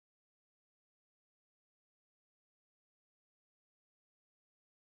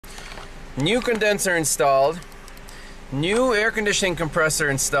New condenser installed, new air conditioning compressor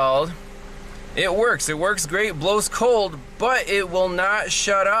installed. It works great, blows cold, but it will not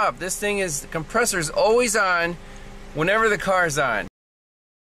shut up. This thing is, the compressor is always on whenever the car's on.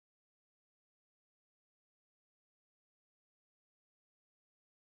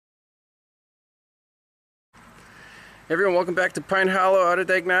 Hey everyone, welcome back to Pine Hollow Auto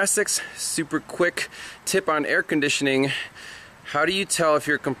Diagnostics. Super quick tip on air conditioning. How do you tell if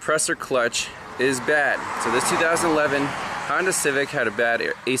your compressor clutch is bad? So this 2011 Honda Civic had a bad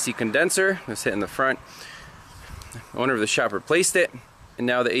AC condenser. It was hit in the front. The owner of the shop replaced it, and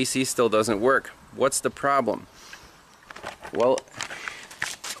now the AC still doesn't work. What's the problem? Well,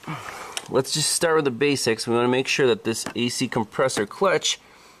 let's just start with the basics. We want to make sure that this AC compressor clutch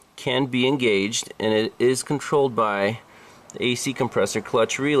can be engaged, and it is controlled by the AC compressor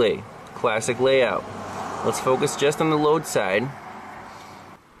clutch relay. Classic layout. Let's focus just on the load side.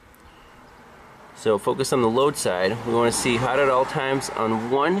 So focus on the load side. We want to see hot at all times on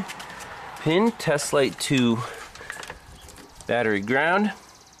one pin, test light to battery ground.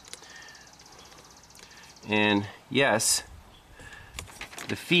 And yes,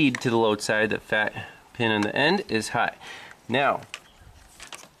 the feed to the load side, the fat pin on the end, is hot. Now,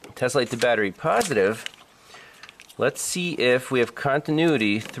 test light to battery positive. Let's see if we have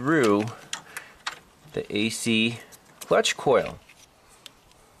continuity through the AC clutch coil.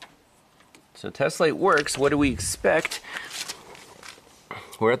 So test light works. What do we expect?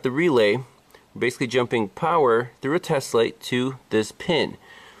 We're at the relay. We're basically jumping power through a test light to this pin.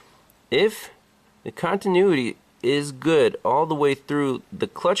 If the continuity is good all the way through the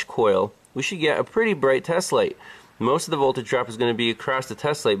clutch coil, we should get a pretty bright test light. Most of the voltage drop is going to be across the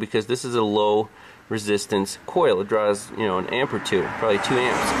test light because this is a low resistance coil. It draws, an amp or two, probably 2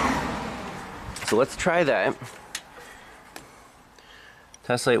 amps. So let's try that.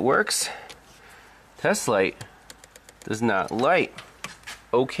 Test light works. Test light does not light.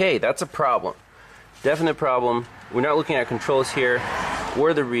 Okay, that's a problem. Definite problem. We're not looking at controls here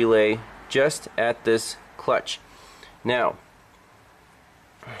or the relay, just at this clutch. Now,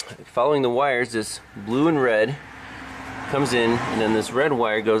 following the wires, this blue and red comes in, and then this red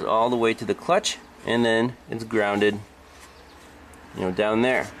wire goes all the way to the clutch, and then it's grounded, down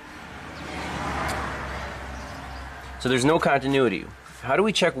there. So there's no continuity. How do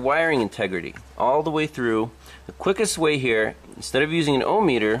we check wiring integrity? All the way through. The quickest way here, instead of using an ohm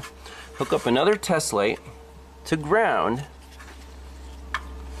meter, hook up another test light to ground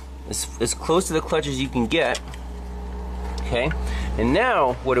as close to the clutch as you can get. Okay? And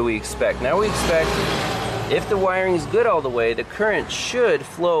now, what do we expect? Now we expect, if the wiring is good all the way, the current should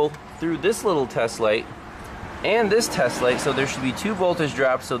flow through this little test light and this test light, so there should be 2 voltage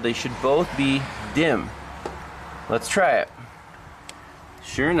drops, so they should both be dim. Let's try it.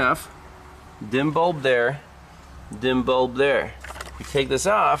 Sure enough, dim bulb there, dim bulb there. If we take this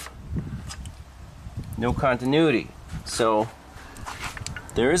off, no continuity. So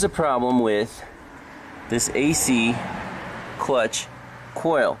there is a problem with this AC clutch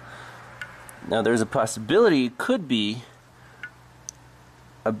coil. Now there's a possibility it could be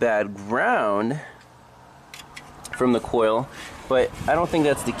a bad ground from the coil, but I don't think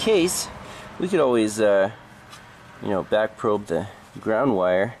that's the case. We could always back probe the ground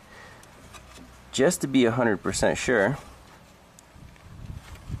wire just to be 100% sure.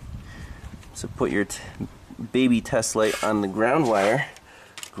 So put your baby test light on the ground wire,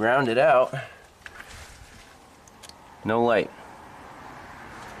 ground it out, no light.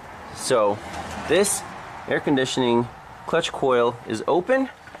 So this air conditioning clutch coil is open.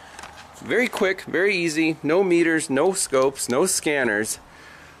 Very quick, very easy, no meters, no scopes, no scanners.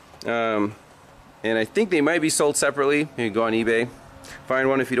 And I think they might be sold separately. You can go on eBay, find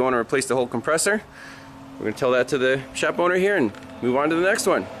one if you don't want to replace the whole compressor. We're going to tell that to the shop owner here and move on to the next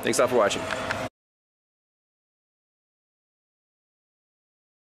one. Thanks a lot for watching.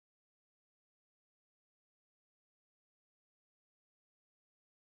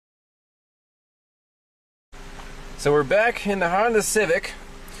 So we're back in the Honda Civic.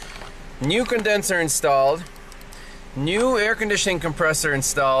 New condenser installed. New air conditioning compressor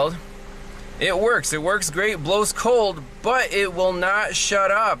installed. It works great, blows cold, but it will not shut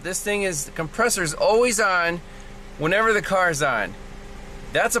up. This thing is, the compressor is always on whenever the car's on.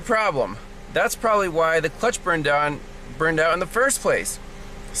 That's a problem. That's probably why the clutch burned out in the first place.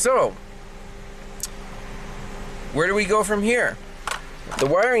 So, where do we go from here? The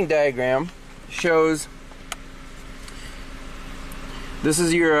wiring diagram shows this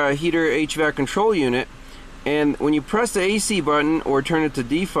is your heater HVAC control unit, and when you press the AC button or turn it to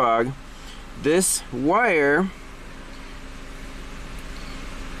defog, this wire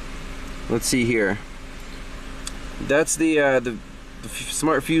let's see here. That's the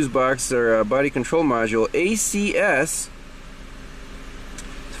smart fuse box or body control module. ACS.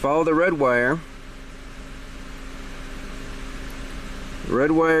 Follow the red wire. The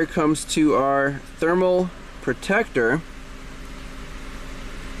red wire comes to our thermal protector.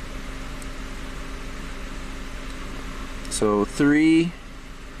 So 3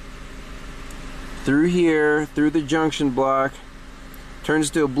 through here, through the junction block, turns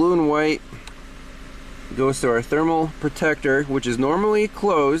to a blue and white, goes to our thermal protector, which is normally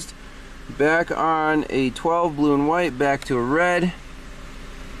closed, back on a 12 blue and white, back to a red,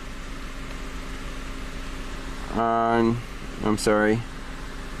 on, I'm sorry,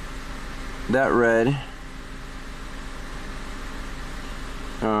 that red,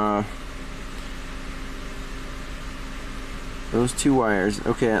 those two wires.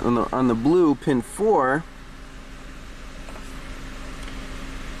 Okay, on the blue, pin 4,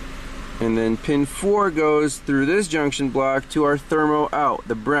 and then pin 4 goes through this junction block to our thermo out,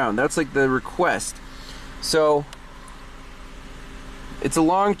 the brown. That's like the request. So it's a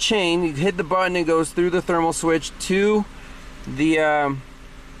long chain. You hit the button, it goes through the thermal switch to the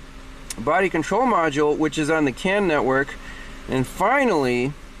body control module, which is on the CAN network, and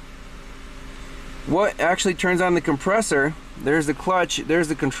finally what actually turns on the compressor, there's the clutch, there's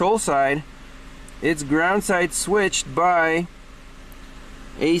the control side, it's ground side switched by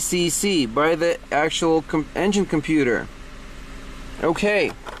ACC, by the actual engine computer.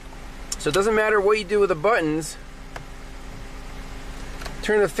 Okay, so it doesn't matter what you do with the buttons.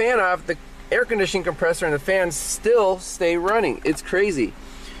 Turn the fan off, the air conditioning compressor and the fans still stay running. It's crazy.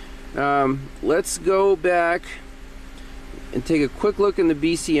 Let's go back and take a quick look in the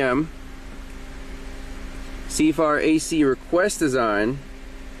BCM, see if our AC request is on.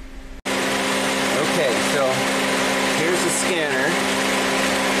 Okay, so here's the scanner.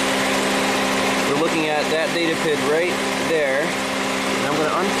 We're looking at that data pin right there. And I'm going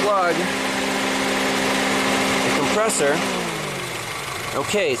to unplug the compressor.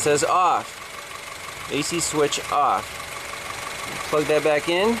 Okay, it says off. AC switch off. Plug that back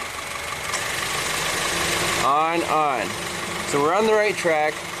in. On. So we're on the right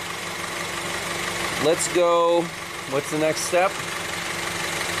track. Let's go, what's the next step?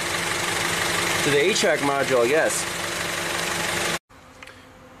 To the HVAC module, yes.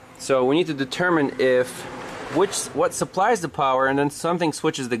 So we need to determine what supplies the power, and then something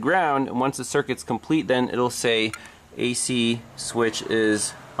switches the ground, and once the circuit's complete, then it'll say AC switch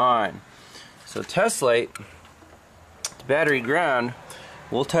is on. So test light, the battery ground,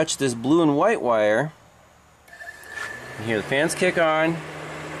 we'll touch this blue and white wire. And here the fans kick on.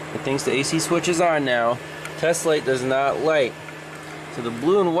 It thinks the AC switch is on now. Test light does not light. So the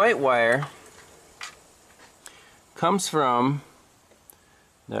blue and white wire comes from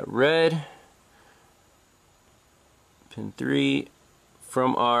that red pin 3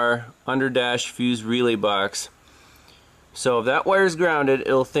 from our underdash fuse relay box. So if that wire is grounded,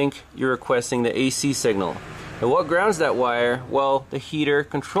 it'll think you're requesting the AC signal. And what grounds that wire? Well, the heater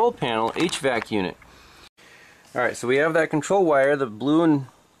control panel HVAC unit. Alright, so we have that control wire, the blue and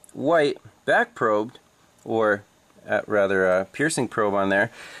white back probed, or rather piercing probe on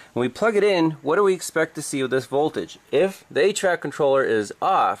there. When we plug it in, what do we expect to see with this voltage? If the HVAC controller is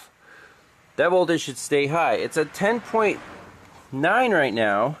off, that voltage should stay high. It's at 10.9 right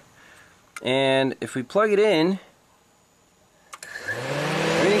now, and if we plug it in,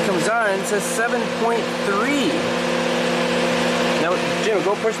 everything comes on, it says 7.3. Now Jim,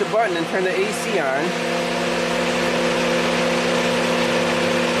 go push the button and turn the AC on.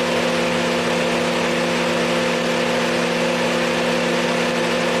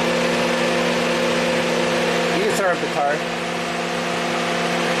 Start up the car.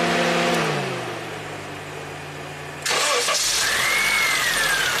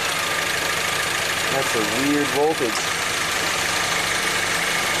 That's a weird voltage.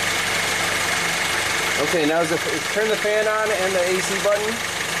 Okay, now turn the fan on and the AC button.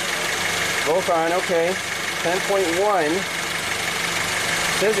 Both on, okay. 10.1.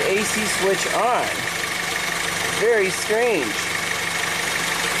 Says AC switch on. Very strange.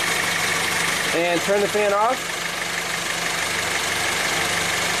 And turn the fan off.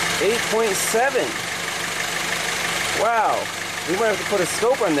 8.7. Wow. We might have to put a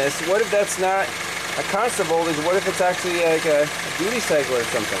scope on this. What if that's not a constant voltage? What if it's actually like a duty cycle or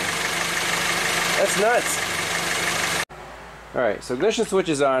something? That's nuts. Alright, so ignition switch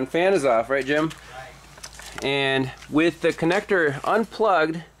is on, fan is off, right Jim? Right. And with the connector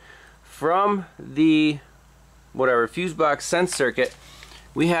unplugged from the fuse box sense circuit,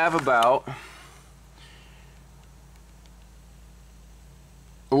 we have about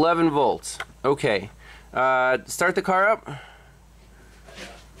 11 volts. Okay. Start the car up.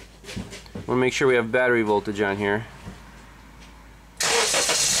 We'll make sure we have battery voltage on here.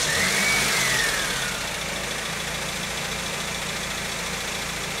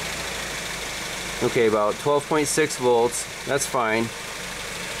 Okay, about 12.6 volts. That's fine.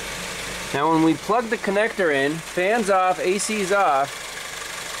 Now when we plug the connector in, fans off, AC's off,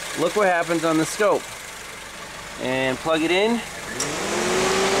 look what happens on the scope. And plug it in,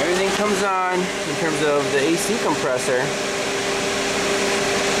 everything comes on in terms of the AC compressor.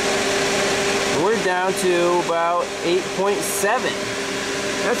 And we're down to about 8.7.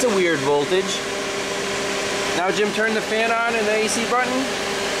 That's a weird voltage. Now Jim, turn the fan on and the AC button.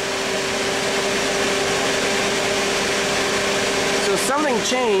 So something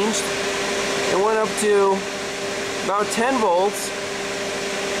changed. It went up to about 10 volts.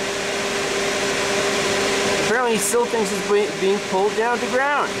 Apparently he still thinks it's being pulled down to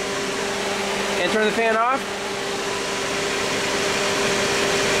ground. And turn the fan off.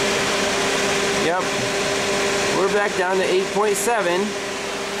 Yep. We're back down to 8.7. And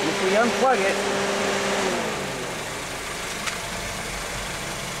if we unplug it,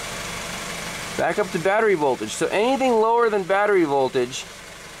 back up to battery voltage. So anything lower than battery voltage,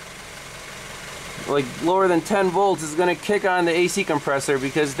 like lower than 10 volts, is going to kick on the AC compressor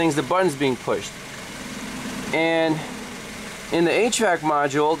because it thinks the button's being pushed. And in the HVAC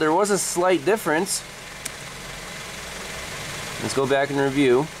module, there was a slight difference. Let's go back and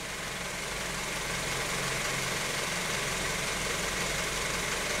review.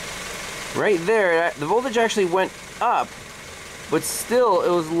 Right there, the voltage actually went up, but still it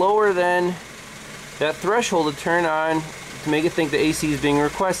was lower than that threshold to turn on to make it think the AC is being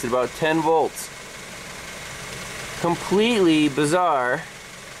requested, about 10 volts. Completely bizarre.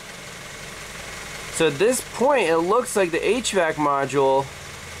 So at this point, it looks like the HVAC module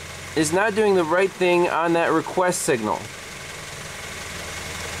is not doing the right thing on that request signal.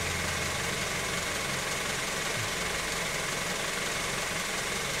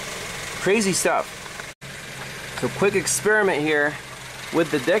 Crazy stuff. So quick experiment here with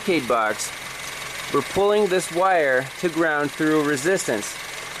the Decade box. We're pulling this wire to ground through resistance.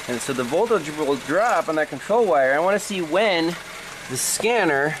 And so the voltage will drop on that control wire. I want to see when the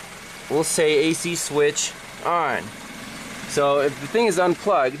scanner will say AC switch on. So if the thing is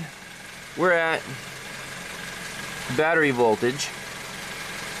unplugged, we're at battery voltage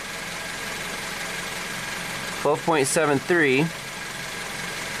 12.73,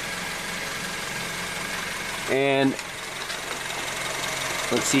 and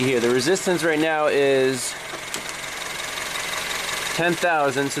let's see here, the resistance right now is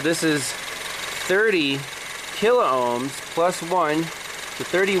 10,000, so this is 30 kilo ohms plus 1, so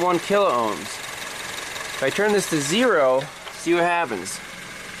 31 kilo ohms. If I turn this to 0, see what happens.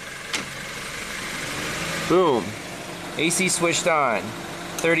 Boom. AC switched on.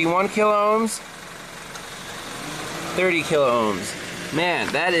 31 kilo ohms, 30 kilo ohms. Man,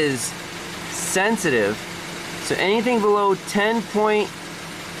 that is sensitive. So anything below 10 point,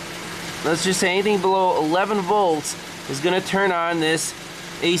 let's just say anything below 11 volts is going to turn on this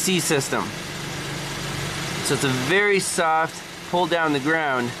AC system. So it's a very soft pull down the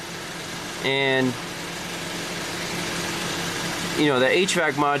ground, and you know the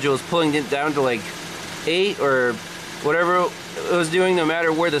HVAC module is pulling it down to like 8 or whatever it was doing. No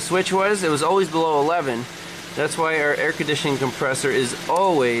matter where the switch was, it was always below 11. That's why our air conditioning compressor is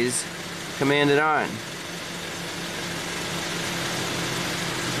always commanded on.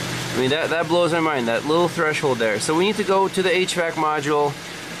 I mean, that blows my mind, that little threshold there. So we need to go to the HVAC module,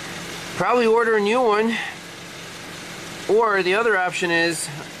 probably order a new one, or the other option is,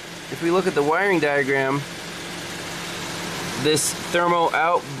 if we look at the wiring diagram, this thermo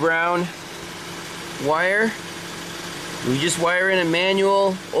out brown wire, we just wire in a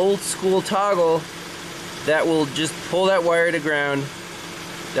manual old school toggle that will just pull that wire to ground.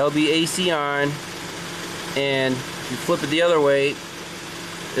 That'll be AC on, and if you flip it the other way,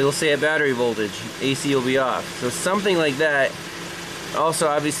 it'll say at battery voltage, AC will be off. So something like that. Also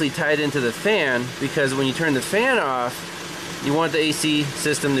obviously tied into the fan, because when you turn the fan off, you want the AC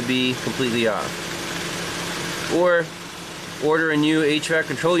system to be completely off. Or order a new HVAC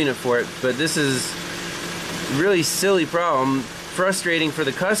control unit for it. But this is a really silly problem, frustrating for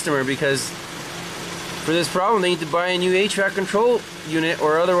the customer, because for this problem they need to buy a new HVAC control unit,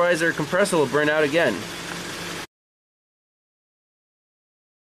 or otherwise their compressor will burn out again.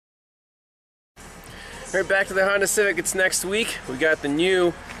 Alright, back to the Honda Civic. It's next week. We got the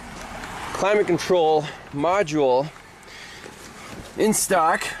new climate control module in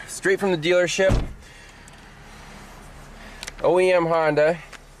stock, straight from the dealership. OEM Honda.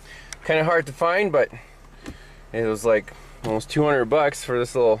 Kind of hard to find, but it was like almost 200 bucks for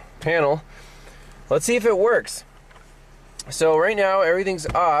this little panel. Let's see if it works. So right now everything's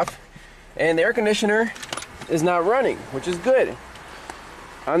off and the air conditioner is not running, which is good.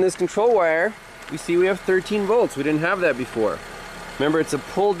 On this control wire, we see we have 13 volts. We didn't have that before. Remember, it's a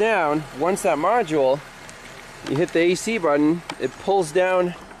pull down. Once that module, you hit the AC button, it pulls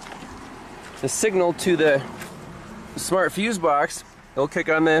down the signal to the smart fuse box. It'll kick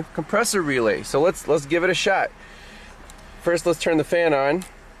on the compressor relay. So let's give it a shot. First, let's turn the fan on.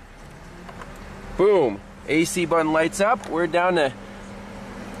 Boom. AC button lights up. We're down to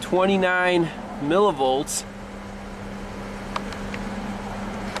 29 millivolts.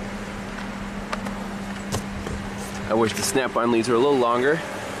 I wish the snap-on leads were a little longer,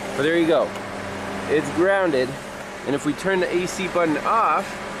 but there you go. It's grounded, and if we turn the AC button off,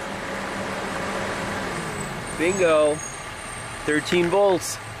 bingo, 13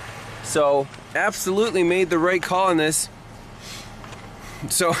 volts. So absolutely made the right call on this.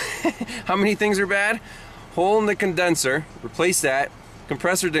 So how many things are bad? Hole in the condenser, replace that.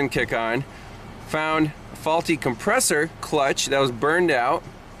 Compressor didn't kick on. Found a faulty compressor clutch that was burned out.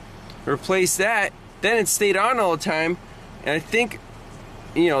 Replace that. Then it stayed on all the time, and I think,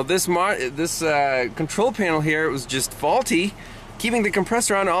 you know, this control panel here was just faulty, keeping the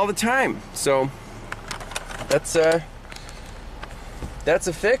compressor on all the time. So that's a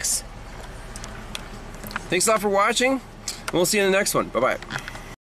fix. Thanks a lot for watching, and we'll see you in the next one. Bye bye.